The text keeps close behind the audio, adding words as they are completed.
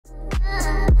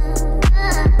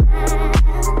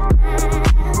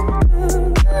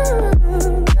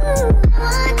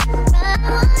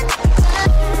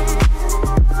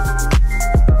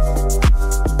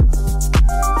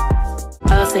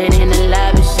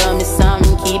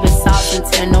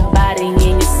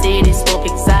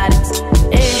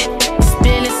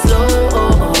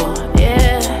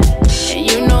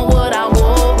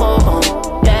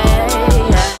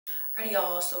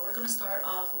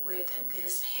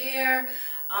hair.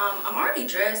 I'm already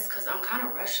dressed because I'm kind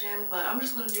of rushing, but I'm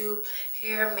just gonna do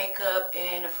hair, makeup,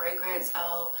 and a fragrance.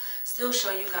 I'll still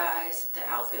show you guys the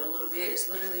outfit a little bit. It's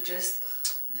literally just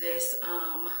this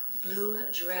blue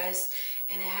dress,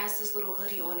 and it has this little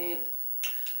hoodie on it,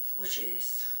 which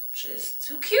is just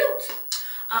too cute.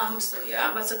 So yeah,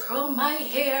 I'm about to curl my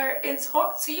hair and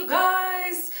talk to you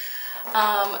guys.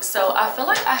 So I feel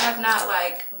like I have not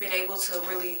like been able to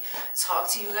really talk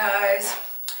to you guys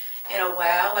in a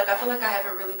while. Like I feel like I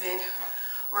haven't really been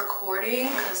recording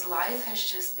because life has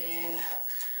just been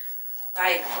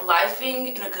like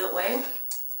lifing in a good way.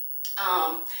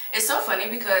 It's so funny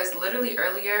because literally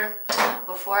earlier,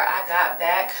 before I got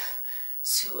back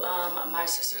to my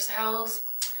sister's house,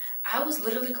 I was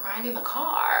literally crying in the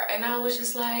car, and I was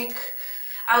just like,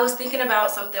 I was thinking about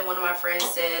something one of my friends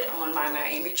said on my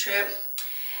Miami trip,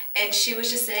 and she was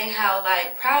just saying how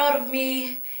like proud of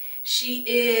me she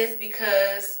is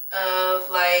because of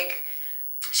like,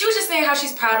 she was just saying how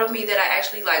she's proud of me that I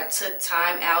actually like took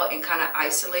time out and kind of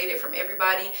isolated from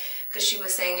everybody, because she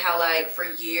was saying how like for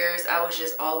years I was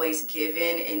just always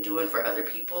giving and doing for other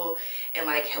people and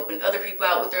like helping other people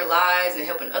out with their lives and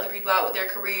helping other people out with their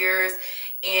careers.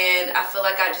 And I feel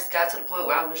like I just got to the point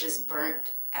where I was just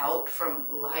burnt out from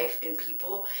life and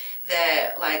people,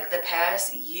 that like the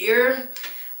past year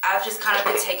I've just kind of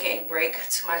been taking a break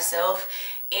to myself.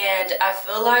 And I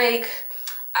feel like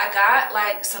I got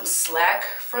like some slack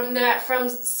from that from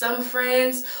some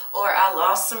friends, or I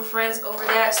lost some friends over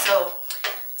that. So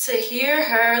to hear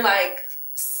her like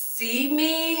see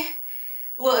me,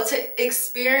 well, to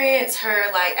experience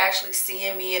her like actually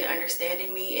seeing me and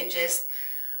understanding me and just,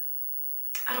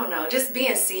 I don't know, just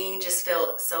being seen just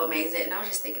felt so amazing. And I was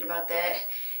just thinking about that.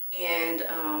 And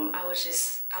I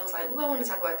was like, oh, I want to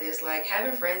talk about this. Like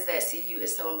having friends that see you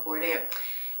is so important.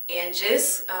 And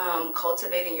just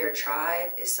cultivating your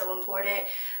tribe is so important.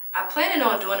 I'm planning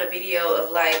on doing a video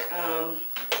of like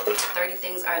 30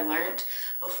 things I learned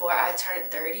before I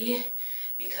turned 30.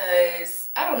 Because,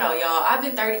 I don't know, y'all, I've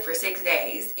been 30 for 6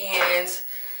 days. And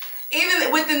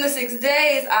even within the 6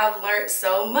 days, I've learned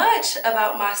so much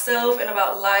about myself and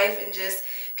about life and just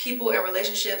people and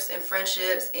relationships and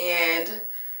friendships. And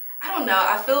I don't know,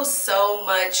 I feel so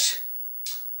much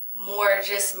more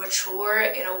just mature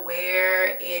and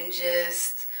aware and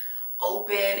just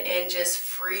open and just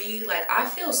free. Like I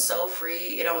feel so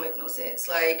free, it don't make no sense.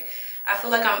 Like I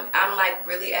feel like I'm like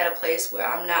really at a place where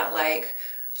I'm not like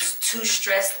too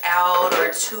stressed out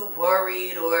or too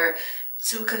worried or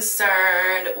too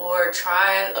concerned or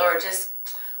trying or just,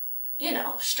 you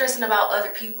know, stressing about other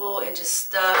people and just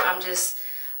stuff.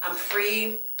 I'm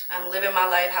free. I'm living my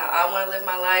life how I want to live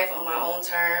my life on my own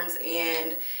terms,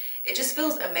 and it just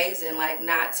feels amazing, like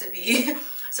not to be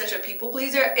such a people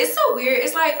pleaser. It's so weird.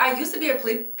 It's like I used to be a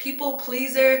people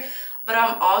pleaser, but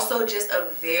I'm also just a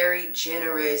very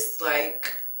generous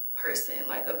like person,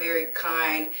 like a very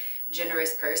kind,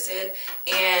 generous person.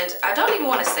 And I don't even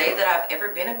want to say that I've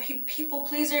ever been a people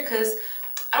pleaser, because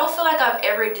I don't feel like I've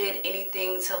ever did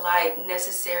anything to like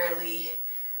necessarily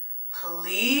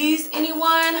please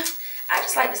anyone. I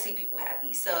just like to see people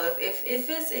happy. So if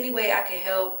it's any way I can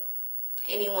help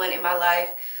anyone in my life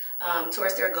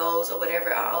towards their goals or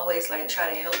whatever, I always like try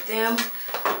to help them.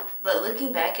 But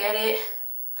looking back at it,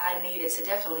 I needed to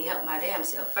definitely help my damn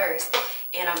self first.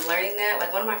 And I'm learning that.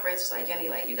 Like one of my friends was like, Yunnie,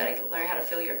 like you gotta learn how to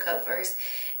fill your cup first.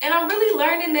 And I'm really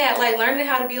learning that, like learning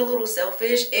how to be a little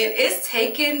selfish. And it's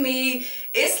taken me,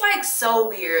 it's like so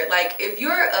weird. Like if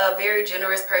you're a very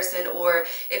generous person or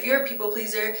if you're a people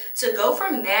pleaser, to go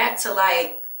from that to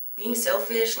like being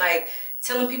selfish, like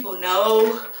telling people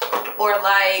no, or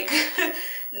like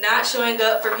not showing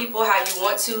up for people how you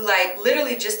want to, like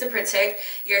literally just to protect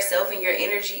yourself and your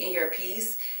energy and your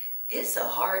peace. It's a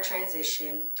hard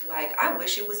transition. Like I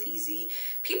wish it was easy.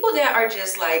 People that are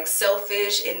just like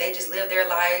selfish and they just live their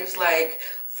lives like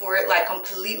for it, like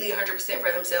completely 100%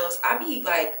 for themselves, I be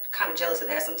like kind of jealous of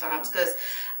that sometimes, because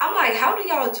I'm like, how do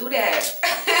y'all do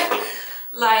that?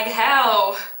 Like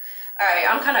how? All right,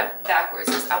 I'm kind of backwards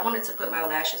because I wanted to put my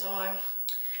lashes on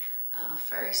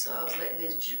first, so I was letting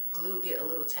this glue get a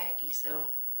little tacky. So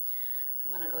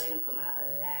I'm gonna go ahead and put my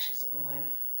lashes on.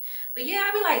 But yeah,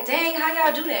 I be like, dang, how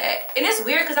y'all do that? And it's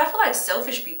weird because I feel like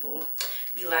selfish people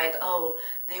be like, oh,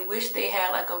 they wish they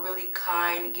had like a really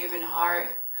kind, giving heart,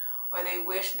 or they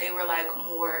wish they were like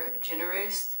more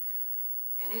generous.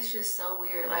 And it's just so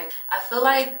weird. Like I feel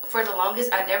like for the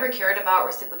longest I never cared about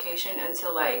reciprocation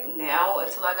until like now,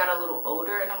 until I got a little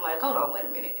older, and I'm like, hold on, wait a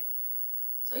minute.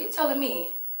 So you telling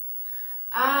me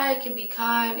I can be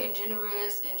kind and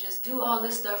generous and just do all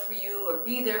this stuff for you or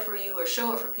be there for you or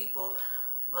show up for people,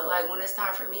 but like when it's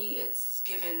time for me, it's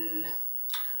given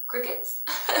crickets.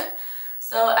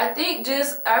 So I think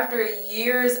just after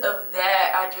years of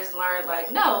that, I just learned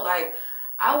like, no, like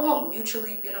I want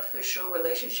mutually beneficial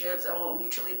relationships. I want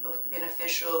mutually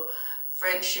beneficial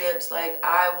friendships. Like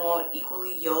I want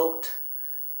equally yoked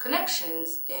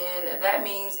connections. And that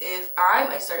means if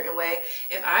I'm a certain way,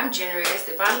 if I'm generous,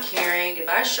 if I'm caring, if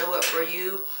I show up for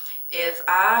you, if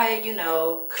I, you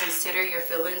know, consider your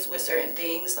feelings with certain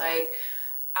things, like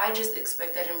I just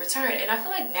expect that in return. And I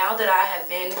feel like now that I have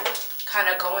been kind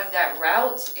of going that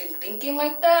route and thinking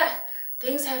like that,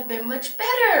 things have been much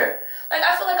better. Like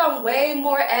I feel like I'm way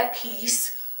more at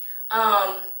peace,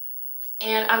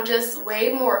 and I'm just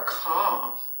way more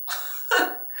calm.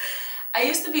 I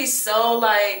used to be so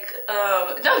like,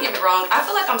 don't get me wrong, I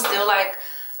feel like I'm still like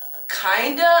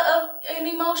kinda of an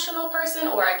emotional person,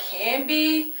 or I can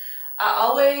be.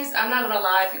 I'm not gonna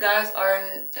lie, if you guys are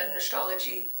in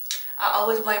astrology, I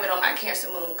always blame it on my Cancer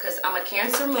moon, because I'm a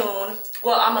Cancer moon.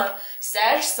 Well, I'm a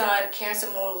Sag sun, Cancer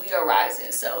moon, Leo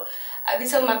rising. So I be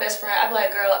telling my best friend, I be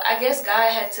like, girl, I guess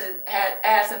God had to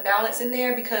add some balance in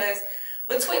there, because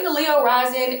between the Leo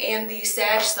rising and the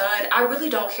Sag sun, I really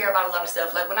don't care about a lot of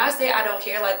stuff. Like when I say I don't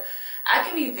care, like I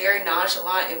can be very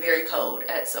nonchalant and very cold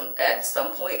at some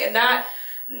point, and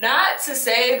not to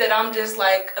say that I'm just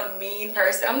like a mean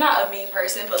person. I'm not a mean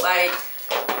person, but like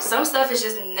some stuff is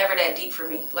just never that deep for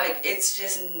me. Like it's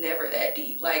just never that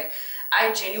deep. Like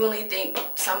I genuinely think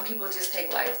some people just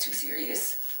take life too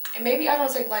serious. And maybe I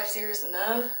don't take life serious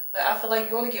enough, but I feel like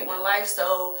you only get one life,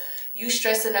 so you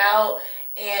stressing out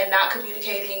and not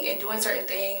communicating and doing certain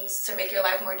things to make your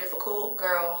life more difficult,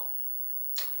 girl,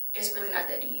 it's really not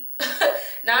that deep.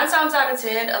 9 times out of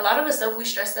 10, a lot of the stuff we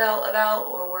stress out about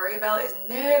or worry about is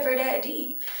never that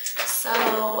deep.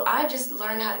 So I just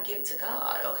learned how to give it to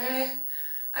God, okay?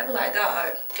 I be like,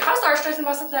 God, if I start stressing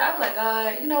about something, I be like,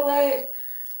 God, you know what?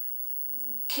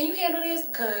 Can you handle this?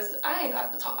 Because I ain't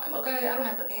got the time, okay? I don't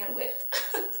have the bandwidth.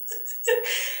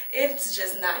 It's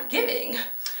just not giving.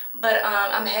 But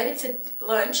I'm headed to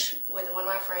lunch with one of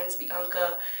my friends,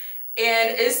 Bianca.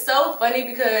 And it's so funny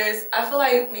because I feel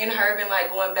like me and her have been like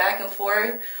going back and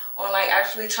forth on like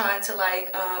actually trying to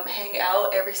like hang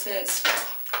out ever since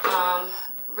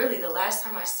really the last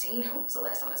time I seen her. When was the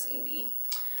last time I seen B?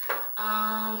 Dang,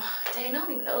 I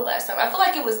don't even know the last time. I feel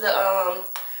like it was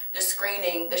the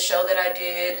screening, the show that I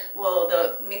did, well,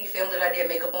 the mini film that I did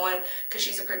makeup on, because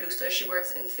she's a producer, she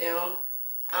works in film.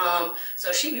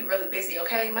 So she be really busy,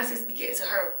 okay? My sis be getting to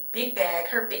her big bag,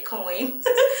 her Bitcoin.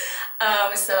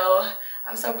 So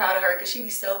I'm so proud of her because she be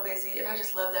so busy, and I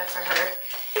just love that for her.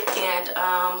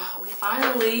 And we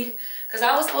finally, because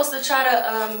I was supposed to try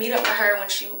to meet up with her when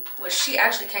she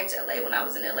actually came to LA when I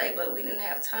was in LA, but we didn't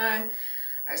have time.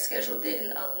 Our schedule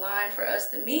didn't align for us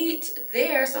to meet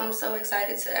there, so I'm so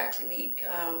excited to actually meet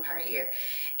her here.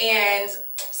 And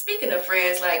speaking of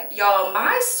friends, like y'all,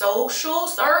 my social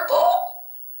circle,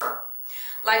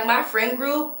 like my friend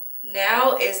group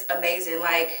now is amazing.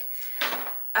 Like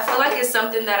I feel like it's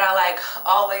something that I like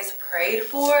always prayed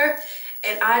for,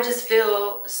 and I just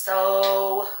feel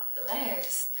so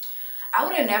blessed. I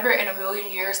would have never in a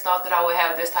million years thought that I would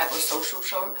have this type of social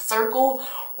circle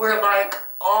where like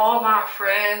all my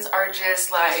friends are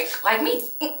just like me.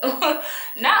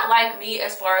 Not like me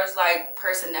as far as like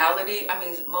personality. I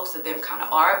mean, most of them kind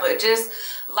of are, but just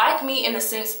like me in the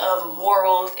sense of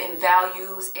morals and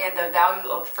values, and the value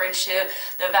of friendship,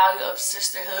 the value of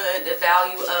sisterhood, the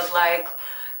value of like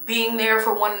being there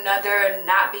for one another,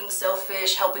 not being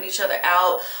selfish, helping each other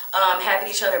out, having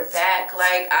each other back.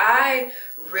 Like I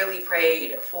really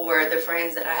prayed for the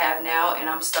friends that I have now, and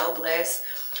I'm so blessed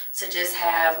to just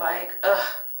have like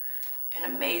an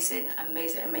amazing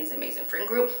friend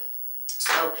group.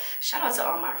 So shout out to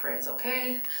all my friends,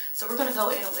 okay? So we're gonna go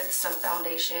in with some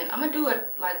foundation. I'm gonna do a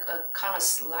kind of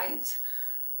slight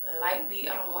light beat.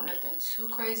 I don't want nothing too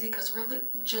crazy because we're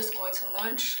just going to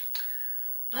lunch.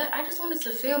 But I just wanted to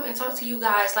film and talk to you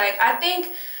guys. Like I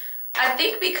think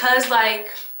because like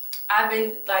I've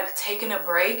been like taking a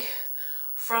break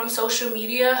from social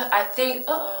media, I think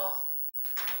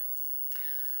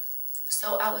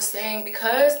so I was saying,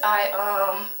 because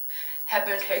I have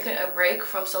been taking a break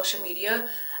from social media,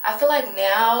 I feel like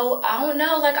now, I don't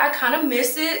know, like I kind of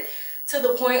miss it to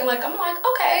the point like I'm like,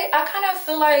 okay, I kind of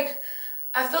feel like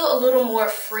I feel a little more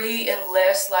free and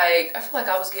less like, I feel like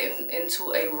I was getting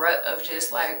into a rut of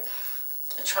just like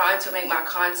trying to make my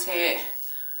content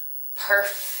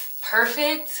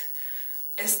perfect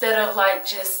instead of like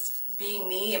just being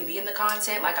me and being the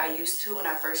content like I used to when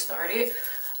I first started.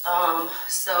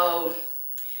 So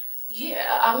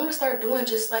yeah, I want to start doing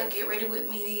just like get ready with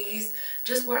me's,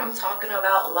 just where I'm talking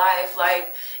about life,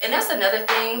 like, and that's another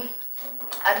thing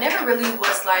I never really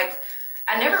was like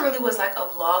a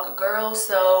vlog girl.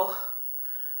 So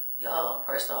y'all,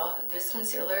 first off, this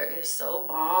concealer is so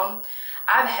bomb.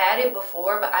 I've had it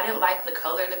before, but I didn't like the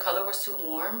color. The color was too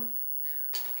warm.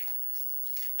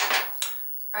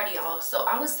 Alrighty, y'all. So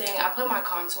I was saying, I put my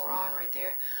contour on right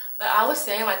there. But I was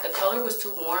saying, like, the color was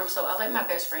too warm. So I let my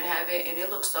best friend have it. And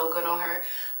it looked so good on her.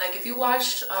 Like, if you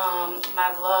watched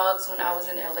my vlogs when I was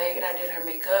in LA and I did her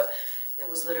makeup, it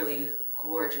was literally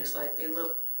gorgeous. Like, it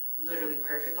looked literally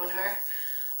perfect on her.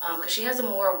 Because she has a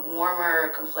more warmer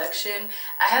complexion.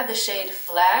 I have the shade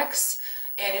Flax.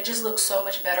 And it just looks so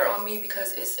much better on me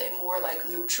because it's a more, like,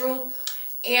 neutral.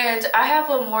 And I have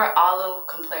a more olive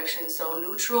complexion. So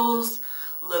neutrals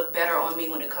look better on me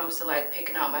when it comes to, like,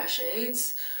 picking out my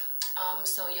shades.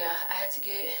 So yeah, I had to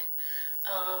get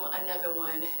another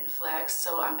one in Flax,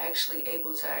 so I'm actually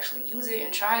able to actually use it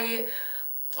and try it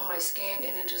on my skin,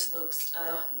 and it just looks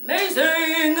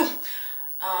amazing.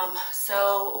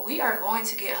 So we are going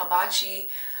to get hibachi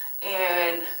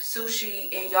and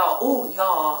sushi, and y'all, oh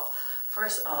y'all,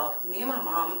 first off, me and my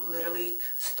mom literally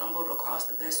stumbled across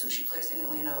the best sushi place in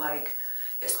Atlanta. Like,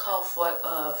 it's called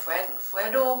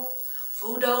Fudo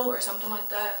or something like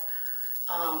that.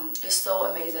 It's so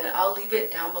amazing. I'll leave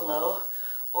it down below,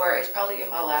 or it's probably in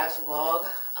my last vlog.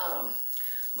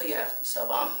 But yeah, so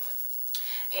bomb.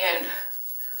 And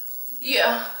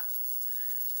yeah,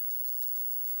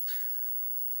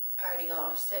 alrighty, y'all,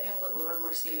 I'm sitting with Laura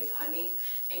Mercier honey,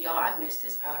 and y'all, I miss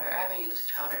this powder. I haven't used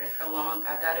this powder in so long.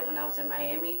 I got it when I was in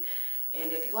Miami,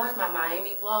 and if you watch my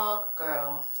Miami vlog,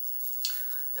 girl,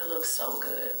 it looks so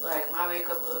good. Like, my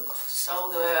makeup looked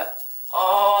so good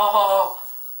all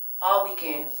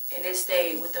weekend, and it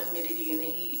stayed with the humidity and the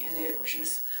heat, and it was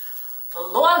just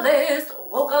flawless.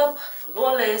 Woke up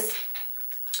flawless.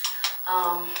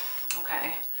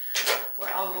 Okay,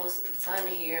 we're almost done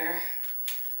here,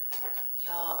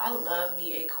 y'all. I love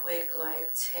me a quick, like,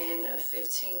 10 or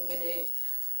 15 minute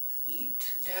beat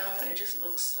down. It just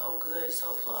looks so good,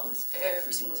 so flawless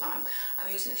every single time.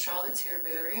 I'm using Charlotte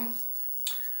Tilbury.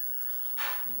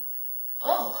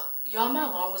 Oh, y'all, my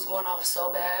alarm was going off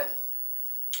so bad.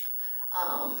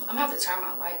 I'm gonna have to turn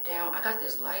my light down. I got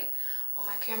this light on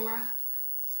my camera,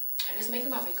 and it's making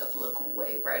my makeup look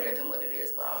way brighter than what it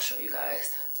is, but I'll show you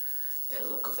guys. It'll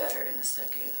look better in a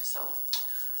second. So,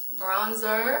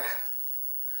 bronzer.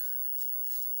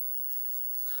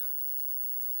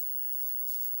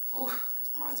 Ooh, this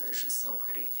bronzer is just so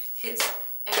pretty. Hits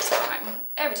every time.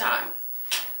 Every time.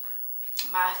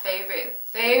 My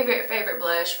favorite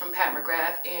blush from Pat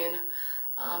McGrath in,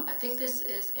 I think this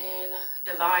is in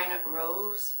Divine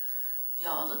Rose.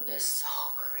 Y'all, look, it's so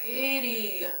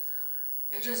pretty.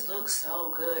 It just looks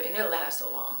so good, and it lasts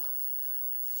so long.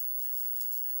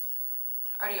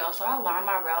 Alrighty, y'all, so I line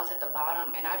my brows at the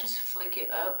bottom, and I just flick it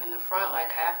up in the front,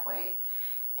 like halfway.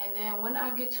 And then when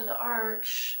I get to the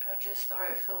arch, I just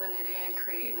start filling it in,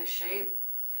 creating the shape.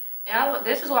 And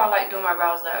this is why I like doing my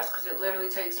brows last, because it literally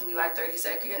takes me like 30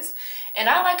 seconds. And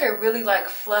I like a really, like,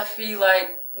 fluffy,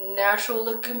 like, natural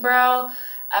looking brow.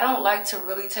 I don't like to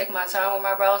really take my time with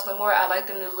my brows no more. I like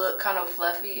them to look kind of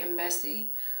fluffy and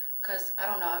messy, because I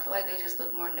don't know, I feel like they just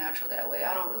look more natural that way.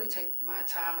 I don't really take my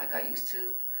time like I used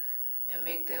to and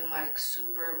make them, like,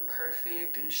 super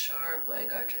perfect and sharp.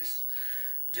 Like, I just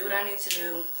do what I need to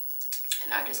do,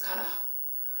 and I just kind of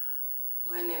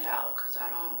blend it out, because I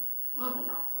don't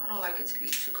know, I don't like it to be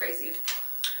too crazy.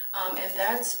 And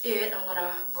that's it. I'm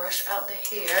gonna brush out the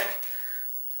hair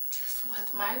just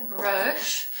with my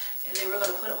brush, and then we're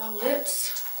gonna put on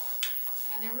lips,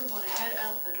 and then we're gonna head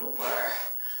out the door.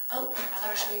 Oh, I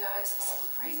gotta show you guys some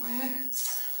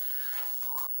fragrance.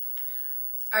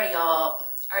 Alrighty,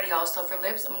 y'all, so for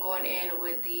lips, I'm going in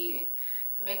with the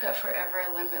Makeup Forever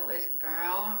Limitless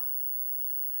Brown,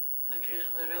 which is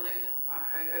literally my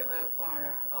favorite lip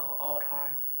liner of all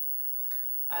time.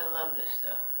 I love this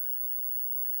stuff.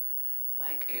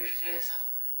 Like,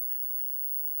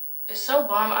 it's so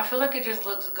bomb. I feel like it just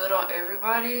looks good on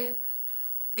everybody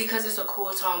because it's a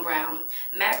cool tone brown.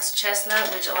 Max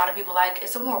Chestnut, which a lot of people like,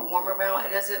 it's a more warmer brown.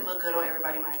 It doesn't look good on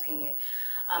everybody, in my opinion.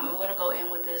 I'm gonna go in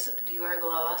with this Dior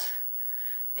gloss.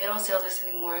 They don't sell this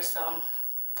anymore, so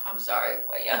I'm sorry,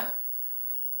 but yeah.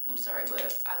 I'm sorry,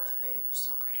 but I love it. It's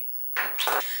so pretty.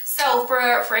 So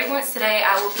for fragrance today,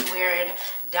 I will be wearing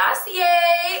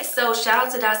Dossier. So shout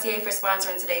out to Dossier for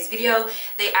sponsoring today's video.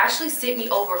 They actually sent me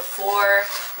over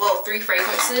 3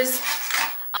 fragrances.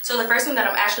 So So the first one that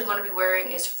I'm actually going to be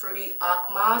wearing is Fruity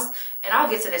Akmas, and I'll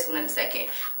get to this one in a second.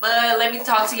 But let me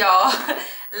talk to y'all.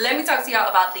 Let me talk to y'all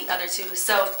about the other two.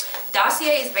 So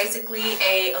Dossier is basically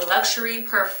a luxury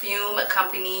perfume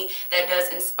company that does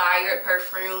inspired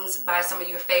perfumes by some of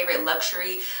your favorite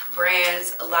luxury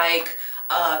brands like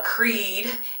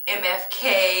Creed,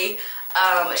 MFK,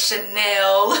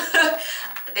 Chanel.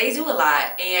 They do a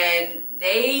lot, and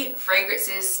they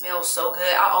fragrances smell so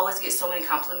good. I always get so many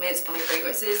compliments on their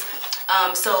fragrances.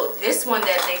 So this one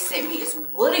that they sent me is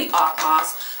Woody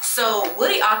Akmas. So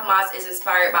Woody Akmas is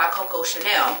inspired by Coco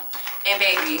Chanel, and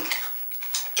baby,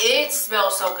 it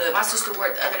smells so good. My sister wore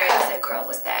it the other day. I said, girl,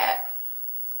 what's that?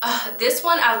 This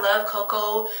one, I love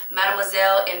Coco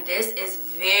Mademoiselle, and this is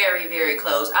very, very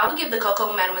close. I would give the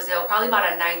Coco Mademoiselle probably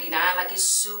about a 99. Like, it's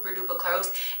super duper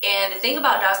close. And the thing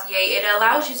about Dossier, it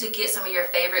allows you to get some of your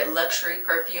favorite luxury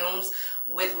perfumes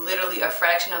with literally a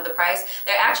fraction of the price.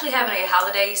 They're actually having a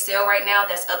holiday sale right now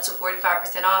that's up to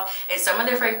 45% off, and some of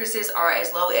their fragrances are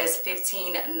as low as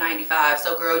 $15.95.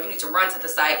 So girl, you need to run to the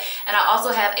site. And I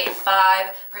also have a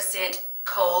 5%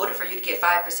 code for you to get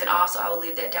 5% off, so I will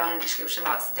leave that down in the description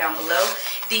box down below.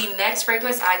 The next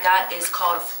fragrance I got is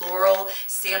called Floral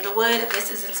Sandalwood.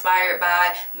 This is inspired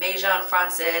by Maison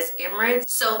Francaise Emerald.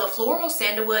 So the Floral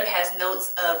Sandalwood has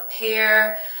notes of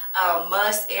pear,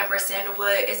 musk, amber,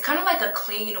 sandalwood. It's kind of like a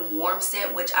clean, warm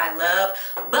scent, which I love.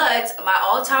 But my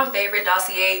all-time favorite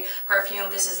Dossier perfume,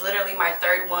 this is literally my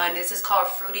third one. This is called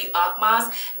Fruity Akmas.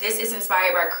 This is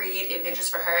inspired by Creed, Adventures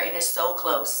for Her, and it's so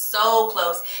close, so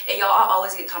close. And y'all, I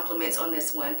always get compliments on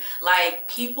this one. Like,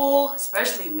 people,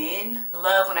 especially men,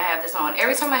 love when I have this on.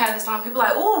 Every time I have this on, people are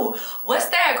like, ooh, what's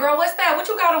that, girl? What's that? What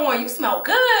you got on? You smell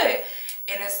good.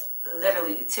 And it's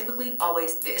literally typically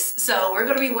always this. So we're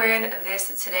gonna be wearing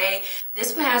this today.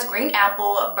 This one has green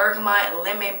apple, bergamot,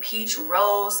 lemon, peach,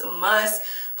 rose, musk,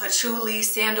 patchouli,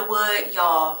 sandalwood.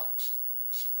 Y'all,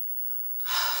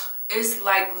 it's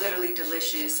like literally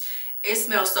delicious. It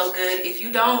smells so good. If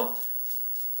you don't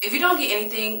get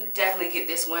anything, definitely get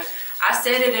this one. I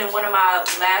said it in one of my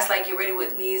last like get ready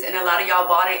with me's, and a lot of y'all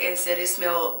bought it and said it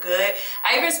smelled good.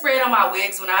 I even spray it on my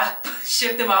wigs when I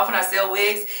ship them off when I sell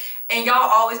wigs. And y'all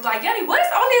always be like, Yunnie, what's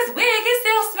on this wig? It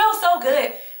still smells so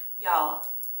good. Y'all,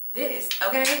 this,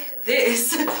 okay?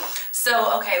 This.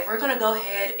 So, okay, we're gonna go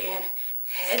ahead and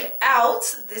head out.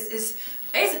 This is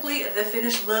basically the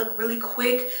finished look. Really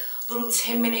quick, little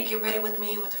 10-minute get ready with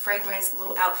me with the fragrance,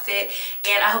 little outfit.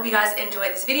 And I hope you guys enjoyed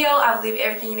this video. I will leave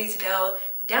everything you need to know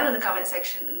down in the comment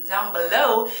section down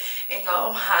below. And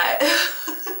y'all, I'm hot.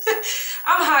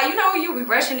 I'm hot. You know, you be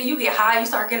rushing and you get high, you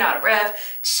start getting out of breath.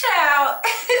 Ciao.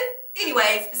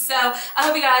 Anyways, so I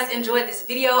hope you guys enjoyed this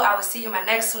video. I will see you in my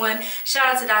next one.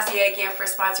 Shout out to Dossier again for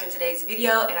sponsoring today's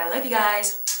video, and I love you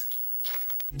guys.